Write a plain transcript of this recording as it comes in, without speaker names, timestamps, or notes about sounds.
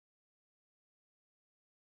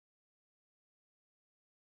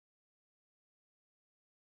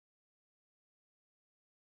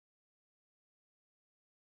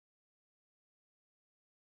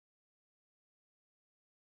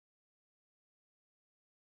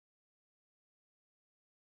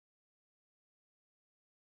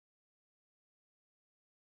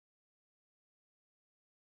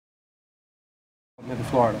in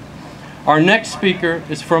Florida. Our next speaker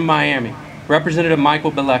is from Miami, Representative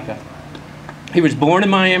Michael Bileca. He was born in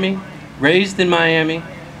Miami, raised in Miami,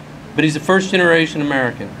 but he's a first-generation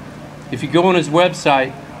American. If you go on his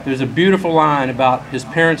website, there's a beautiful line about his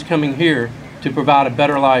parents coming here to provide a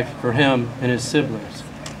better life for him and his siblings.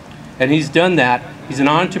 And he's done that. He's an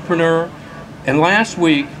entrepreneur. And last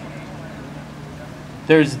week,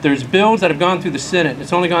 there's bills that have gone through the Senate.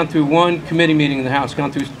 It's only gone through one committee meeting in the House. It's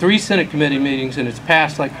gone through 3 Senate committee meetings, and it's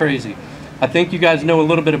passed like crazy. I think you guys know a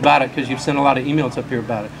little bit about it because you've sent a lot of emails up here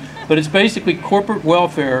about it. But it's basically corporate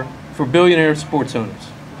welfare for billionaire sports owners.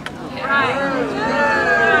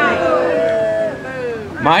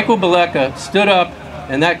 Michael Bileca stood up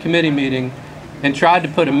in that committee meeting and tried to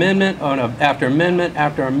put amendment after amendment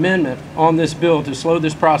after amendment on this bill to slow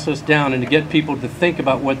this process down and to get people to think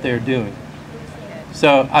about what they're doing.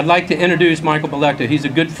 So I'd like to introduce Michael Bileca. He's a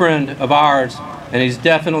good friend of ours, and he's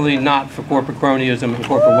definitely not for corporate cronyism and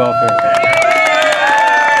corporate welfare.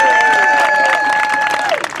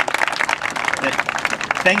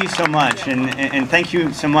 Thank you so much, and thank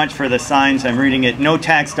you so much for the signs. I'm reading it, no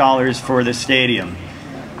tax dollars for the stadium.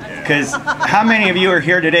 Because how many of you are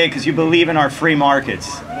here today because you believe in our free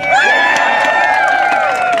markets?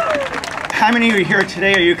 How many of you here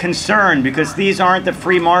today are you concerned because these aren't the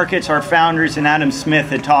free markets our founders and Adam Smith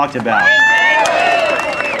had talked about?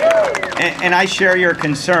 And I share your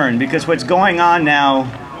concern because what's going on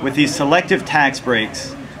now with these selective tax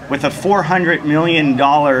breaks, with a $400 million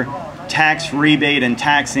tax rebate and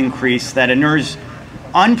tax increase that inures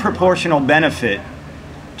unproportional benefit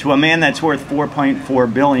to a man that's worth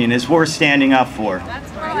 $4.4 billion is worth standing up for.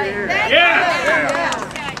 That's right.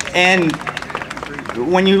 Yeah. And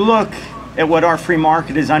when you look at what our free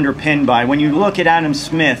market is underpinned by, when you look at Adam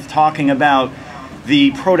Smith talking about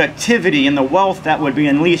the productivity and the wealth that would be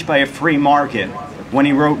unleashed by a free market when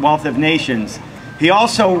he wrote Wealth of Nations, he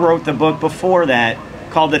also wrote the book before that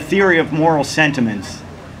called The Theory of Moral Sentiments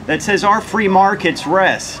that says our free markets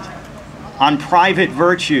rest on private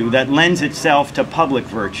virtue that lends itself to public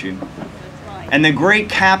virtue. And the great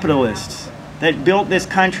capitalists that built this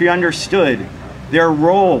country understood their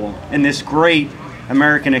role in this great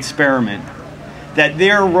American experiment. That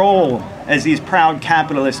their role as these proud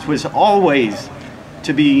capitalists was always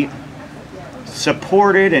to be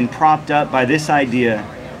supported and propped up by this idea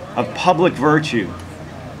of public virtue.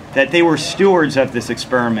 That they were stewards of this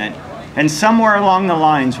experiment. And somewhere along the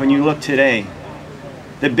lines, when you look today,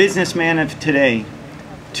 the businessmen of today,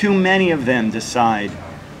 too many of them decide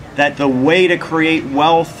that the way to create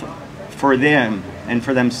wealth for them and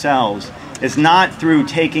for themselves is not through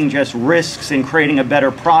taking just risks and creating a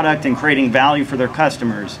better product and creating value for their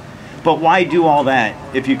customers. But why do all that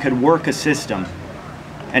if you could work a system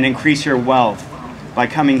and increase your wealth by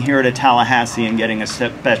coming here to Tallahassee and getting a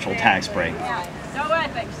special tax break? No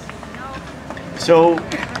ethics. So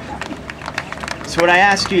what I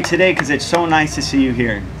ask you today, because it's so nice to see you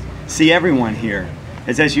here, see everyone here,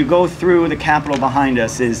 is as you go through the Capitol behind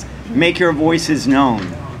us, is make your voices known.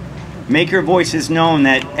 Make your voices known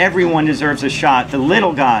that everyone deserves a shot. The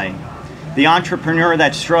little guy, the entrepreneur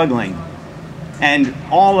that's struggling, and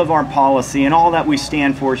all of our policy and all that we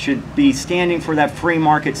stand for should be standing for that free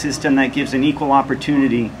market system that gives an equal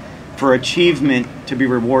opportunity for achievement to be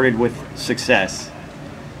rewarded with success.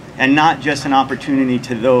 And not just an opportunity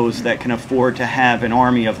to those that can afford to have an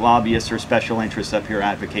army of lobbyists or special interests up here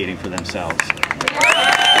advocating for themselves.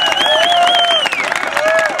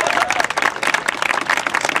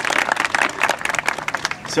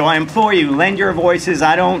 So I implore you, lend your voices.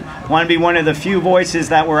 I don't want to be one of the few voices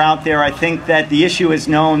that were out there. I think that the issue is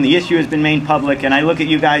known, the issue has been made public, and I look at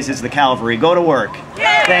you guys as the cavalry. Go to work.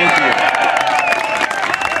 Thank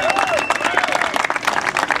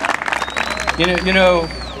you. You know,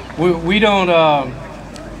 we don't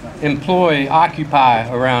employ Occupy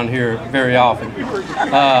around here very often.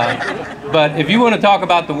 But if you want to talk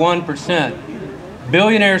about the 1%,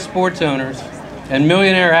 billionaire sports owners and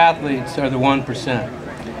millionaire athletes are the 1%.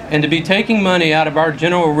 And to be taking money out of our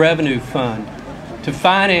general revenue fund to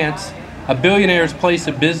finance a billionaire's place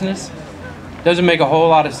of business doesn't make a whole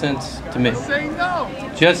lot of sense to me.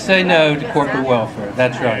 Just say no to corporate welfare.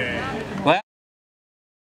 That's right.